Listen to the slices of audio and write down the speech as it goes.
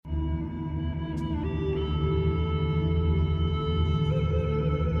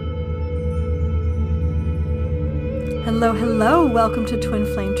Hello, hello. Welcome to Twin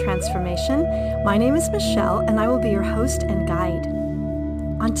Flame Transformation. My name is Michelle, and I will be your host and guide.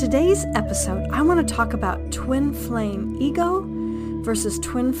 On today's episode, I want to talk about twin flame ego versus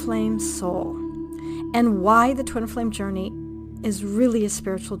twin flame soul, and why the twin flame journey is really a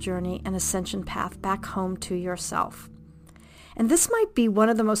spiritual journey and ascension path back home to yourself. And this might be one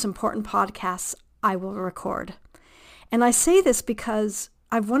of the most important podcasts I will record. And I say this because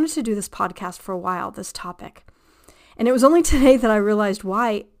I've wanted to do this podcast for a while, this topic. And it was only today that I realized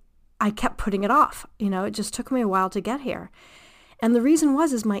why I kept putting it off. It just took me a while to get here. And the reason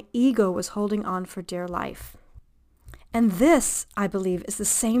is my ego was holding on for dear life. And this, I believe, is the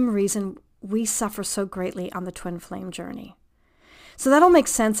same reason we suffer so greatly on the twin flame journey. So that'll make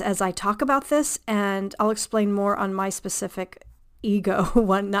sense as I talk about this, and I'll explain more on my specific ego,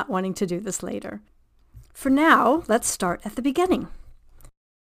 not wanting to do this later. For now, let's start at the beginning.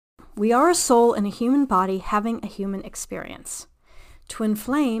 We are a soul in a human body having a human experience. Twin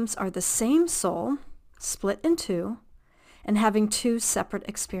flames are the same soul, split in two, and having two separate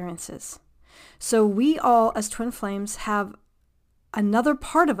experiences. So we all, as twin flames, have another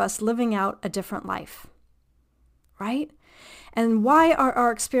part of us living out a different life, right? And why are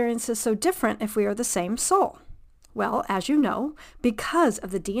our experiences so different if we are the same soul? Well, as you know, because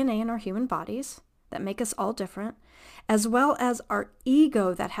of the DNA in our human bodies that make us all different, as well as our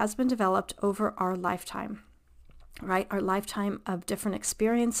ego that has been developed over our lifetime, right? Our lifetime of different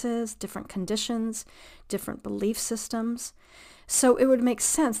experiences, different conditions, different belief systems. So it would make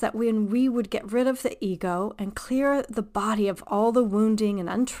sense that when we would get rid of the ego and clear the body of all the wounding and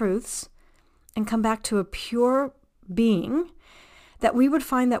untruths and come back to a pure being, that we would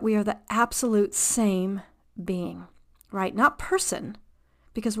find that we are the absolute same being, right? Not person,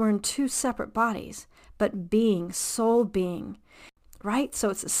 because we're in two separate bodies, but being, soul being, right? So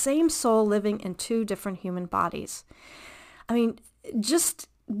it's the same soul living in two different human bodies. I mean, just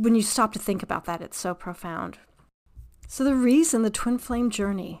when you stop to think about that, it's so profound. So the reason the twin flame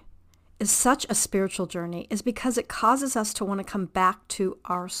journey is such a spiritual journey is because it causes us to want to come back to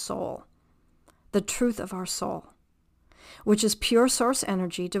our soul, the truth of our soul, which is pure source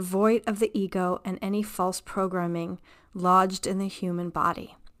energy, devoid of the ego and any false programming lodged in the human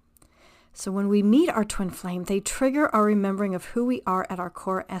body. So when we meet our twin flame, they trigger our remembering of who we are at our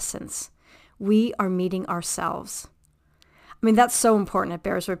core essence. We are meeting ourselves. I mean, that's so important. It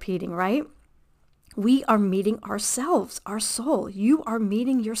bears repeating, right? We are meeting ourselves, our soul. You are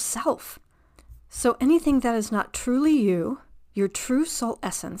meeting yourself. So anything that is not truly you, your true soul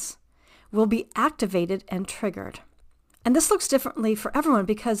essence, will be activated and triggered. And this looks differently for everyone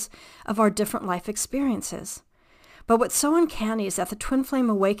because of our different life experiences. But what's so uncanny is that the twin flame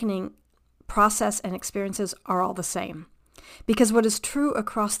awakening process and experiences are all the same. Because what is true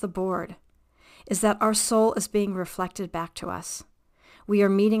across the board is that our soul is being reflected back to us. We are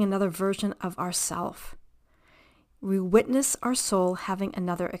meeting another version of ourself. We witness our soul having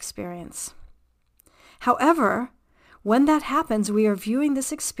another experience. However, when that happens, we are viewing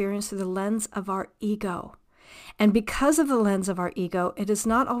this experience through the lens of our ego. And because of the lens of our ego, it is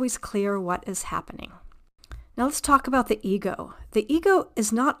not always clear what is happening. Now let's talk about the ego. The ego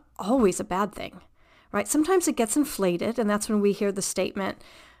is not always a bad thing, right? Sometimes it gets inflated, and that's when we hear the statement,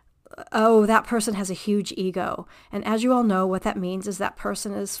 oh, that person has a huge ego. And as you all know, what that means is that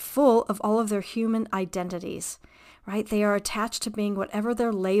person is full of all of their human identities, right? They are attached to being whatever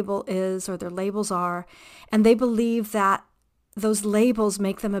their label is or their labels are, and they believe that those labels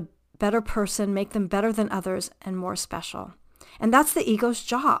make them a better person, make them better than others, and more special. And that's the ego's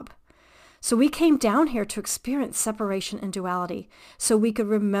job. So we came down here to experience separation and duality so we could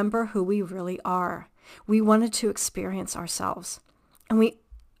remember who we really are. We wanted to experience ourselves. And we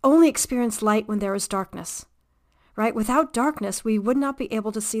only experience light when there is darkness, right? Without darkness, we would not be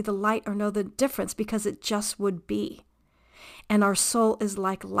able to see the light or know the difference because it just would be. And our soul is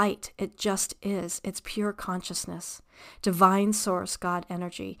like light. It just is. It's pure consciousness, divine source, God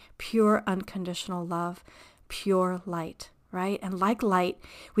energy, pure unconditional love, pure light. Right? And like light,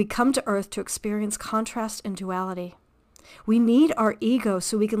 we come to earth to experience contrast and duality. We need our ego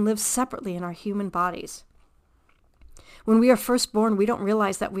so we can live separately in our human bodies. When we are first born, we don't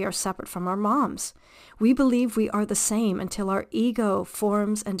realize that we are separate from our moms. We believe we are the same until our ego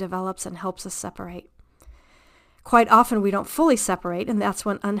forms and develops and helps us separate. Quite often, we don't fully separate, and that's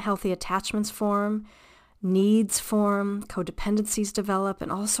when unhealthy attachments form, needs form, codependencies develop,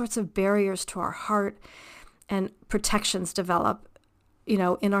 and all sorts of barriers to our heart and protections develop, in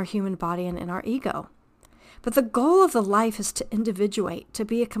our human body and in our ego. But the goal of the life is to individuate, to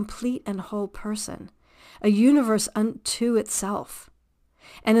be a complete and whole person, a universe unto itself.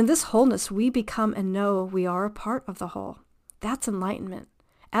 And in this wholeness, we become and know we are a part of the whole. That's enlightenment.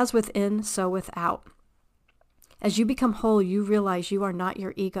 As within, so without. As you become whole, you realize you are not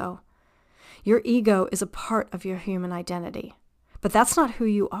your ego. Your ego is a part of your human identity. But that's not who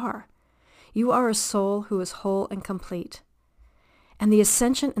you are. You are a soul who is whole and complete. And the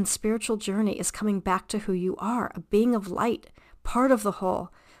ascension and spiritual journey is coming back to who you are, a being of light, part of the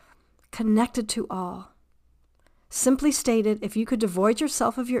whole, connected to all. Simply stated, if you could devoid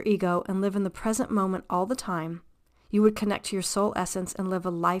yourself of your ego and live in the present moment all the time, you would connect to your soul essence and live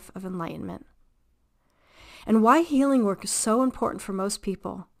a life of enlightenment. And why healing work is so important for most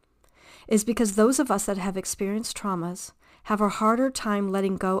people is because those of us that have experienced traumas have a harder time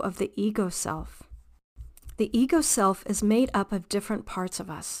letting go of the ego self. The ego self is made up of different parts of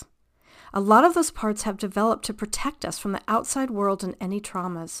us. A lot of those parts have developed to protect us from the outside world and any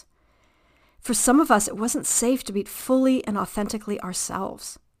traumas. For some of us, it wasn't safe to be fully and authentically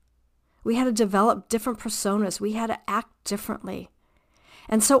ourselves. We had to develop different personas. We had to act differently.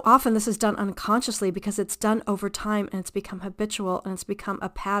 And so often this is done unconsciously because it's done over time and it's become habitual and it's become a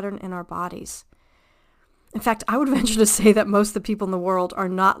pattern in our bodies. In fact, I would venture to say that most of the people in the world are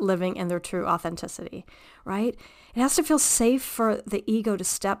not living in their true authenticity, right? It has to feel safe for the ego to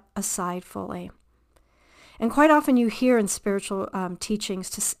step aside fully. And quite often you hear in spiritual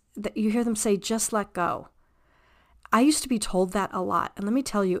teachings, that you hear them say, just let go. I used to be told that a lot, and let me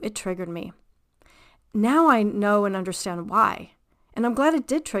tell you, it triggered me. Now I know and understand why. And I'm glad it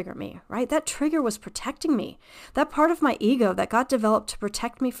did trigger me, right? That trigger was protecting me. That part of my ego that got developed to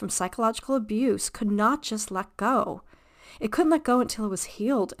protect me from psychological abuse could not just let go. It couldn't let go until it was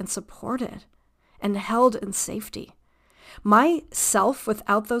healed and supported and held in safety. My self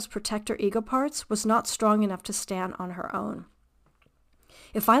without those protector ego parts was not strong enough to stand on her own.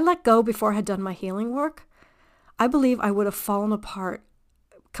 If I let go before I had done my healing work, I believe I would have fallen apart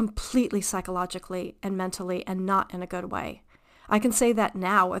completely psychologically and mentally and not in a good way. I can say that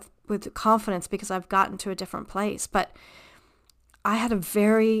now with confidence because I've gotten to a different place, but I had a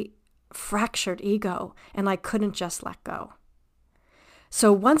very fractured ego and I couldn't just let go.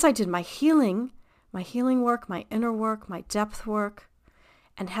 So once I did my healing work, my inner work, my depth work,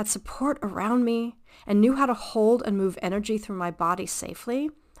 and had support around me and knew how to hold and move energy through my body safely,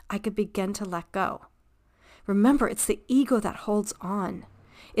 I could begin to let go. Remember, it's the ego that holds on.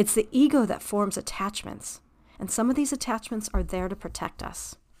 It's the ego that forms attachments. And some of these attachments are there to protect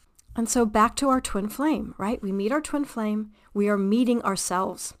us. And so back to our twin flame, right? We meet our twin flame. We are meeting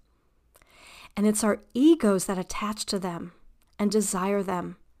ourselves. And it's our egos that attach to them and desire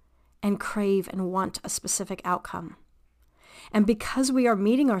them and crave and want a specific outcome. And because we are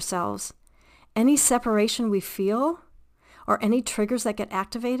meeting ourselves, any separation we feel or any triggers that get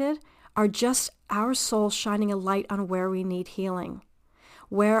activated are just our soul shining a light on where we need healing,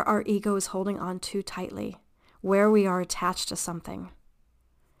 where our ego is holding on too tightly, where we are attached to something.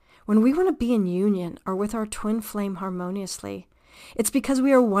 When we want to be in union or with our twin flame harmoniously, it's because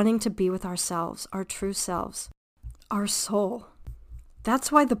we are wanting to be with ourselves, our true selves, our soul.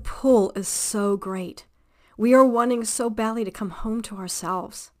 That's why the pull is so great. We are wanting so badly to come home to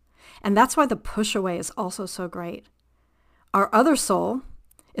ourselves. And that's why the push away is also so great. Our other soul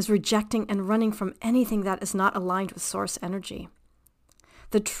is rejecting and running from anything that is not aligned with source energy.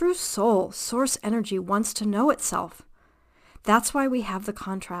 The true soul, source energy, wants to know itself. That's why we have the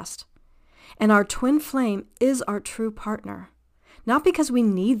contrast. And our twin flame is our true partner. Not because we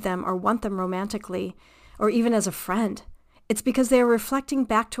need them or want them romantically or even as a friend. It's because they are reflecting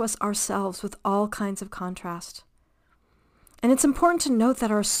back to us ourselves with all kinds of contrast. And it's important to note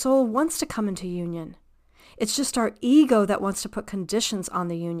that our soul wants to come into union. It's just our ego that wants to put conditions on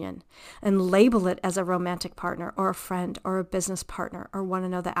the union and label it as a romantic partner or a friend or a business partner or want to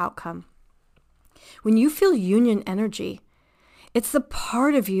know the outcome. When you feel union energy, it's the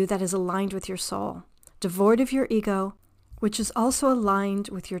part of you that is aligned with your soul, devoid of your ego, which is also aligned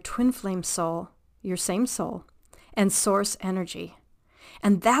with your twin flame soul, your same soul, and source energy.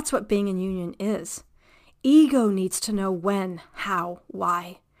 And that's what being in union is. Ego needs to know when, how,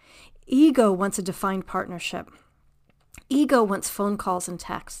 why. Ego wants a defined partnership. Ego wants phone calls and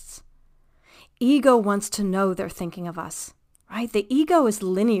texts. Ego wants to know they're thinking of us, right? The ego is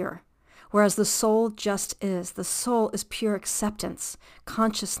linear, whereas the soul just is. The soul is pure acceptance,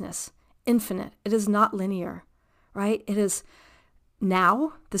 consciousness, infinite. It is not linear, right? It is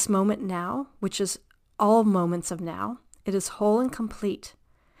now, this moment now, which is all moments of now. It is whole and complete.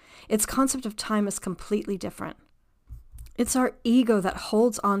 Its concept of time is completely different. It's our ego that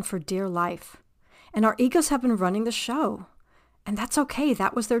holds on for dear life. And our egos have been running the show. And that's okay.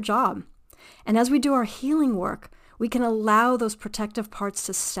 That was their job. And as we do our healing work, we can allow those protective parts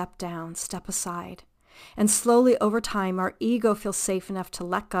to step down, step aside. And slowly over time, our ego feels safe enough to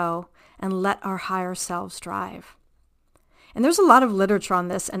let go and let our higher selves drive. And there's a lot of literature on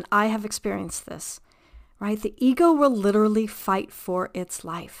this, and I have experienced this, right? The ego will literally fight for its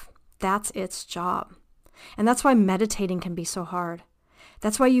life. That's its job. And that's why meditating can be so hard.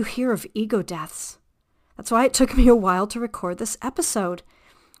 That's why you hear of ego deaths. That's why it took me a while to record this episode.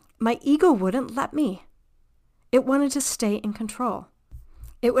 My ego wouldn't let me. It wanted to stay in control.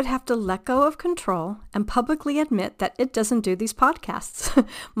 It would have to let go of control and publicly admit that it doesn't do these podcasts.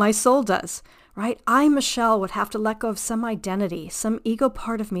 My soul does, right? I, Michelle, would have to let go of some identity, some ego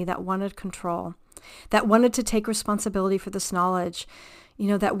part of me that wanted control, that wanted to take responsibility for this knowledge,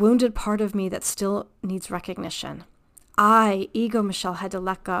 that wounded part of me that still needs recognition. I, ego Michelle, had to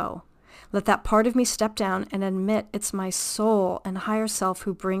let go. Let that part of me step down and admit it's my soul and higher self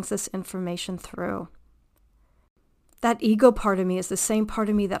who brings this information through. That ego part of me is the same part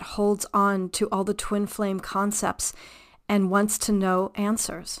of me that holds on to all the twin flame concepts and wants to know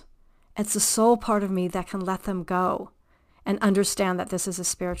answers. It's the soul part of me that can let them go and understand that this is a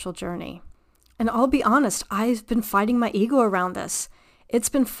spiritual journey. And I'll be honest, I've been fighting my ego around this. It's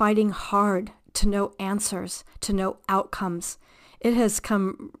been fighting hard to know answers, to know outcomes. It has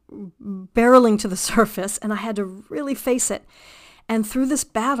come barreling to the surface, and I had to really face it. And through this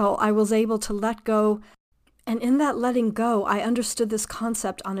battle, I was able to let go. And in that letting go, I understood this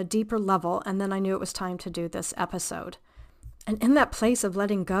concept on a deeper level, and then I knew it was time to do this episode. And in that place of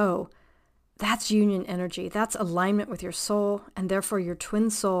letting go, that's union energy. That's alignment with your soul, and therefore your twin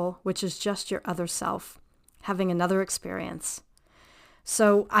soul, which is just your other self, having another experience.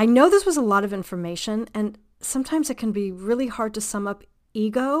 So I know this was a lot of information, and sometimes it can be really hard to sum up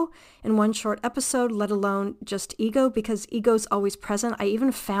ego in one short episode, let alone just ego, because ego is always present. I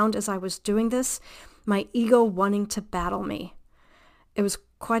even found as I was doing this, my ego wanting to battle me. It was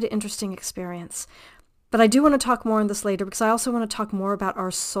quite an interesting experience. But I do want to talk more on this later, because I also want to talk more about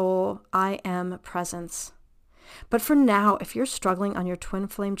our soul, I am presence. But for now, if you're struggling on your twin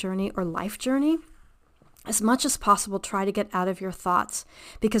flame journey or life journey, as much as possible, try to get out of your thoughts,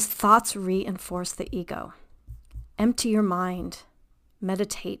 because thoughts reinforce the ego. Empty your mind,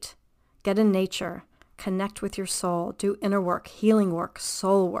 meditate, get in nature, connect with your soul, do inner work, healing work,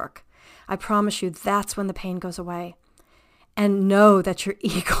 soul work. I promise you that's when the pain goes away. And know that your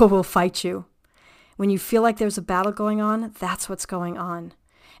ego will fight you. When you feel like there's a battle going on, that's what's going on.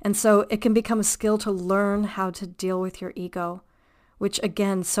 And so it can become a skill to learn how to deal with your ego, which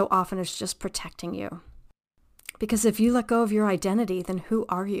again, so often is just protecting you. Because if you let go of your identity, then who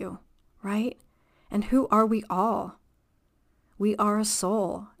are you, right? And who are we all? We are a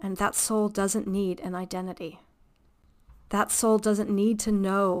soul, and that soul doesn't need an identity. That soul doesn't need to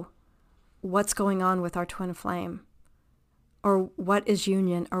know what's going on with our twin flame, or what is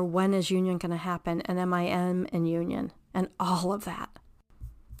union, or when is union going to happen, and am I in union, and all of that.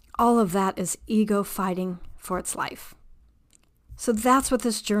 All of that is ego fighting for its life. So that's what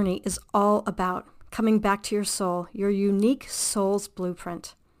this journey is all about, coming back to your soul, your unique soul's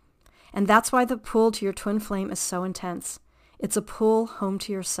blueprint. And that's why the pull to your twin flame is so intense. It's a pull home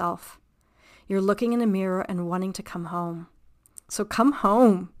to yourself. You're looking in a mirror and wanting to come home. So come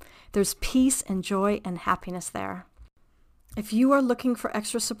home. There's peace and joy and happiness there. If you are looking for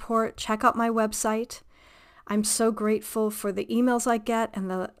extra support, check out my website. I'm so grateful for the emails I get and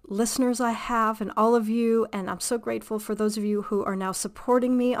the listeners I have and all of you. And I'm so grateful for those of you who are now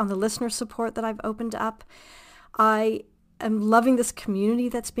supporting me on the listener support that I've opened up. I am loving this community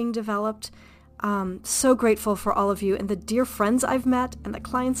that's being developed. So grateful for all of you and the dear friends I've met and the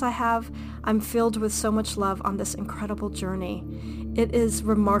clients I have. I'm filled with so much love on this incredible journey. It is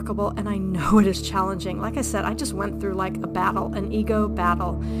remarkable, and I know it is challenging. Like I said, I just went through like a battle, an ego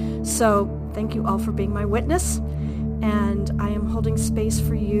battle. So thank you all for being my witness, and I am holding space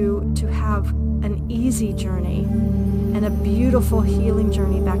for you to have an easy journey and a beautiful healing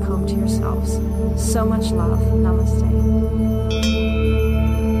journey back home to yourselves. So much love. Namaste.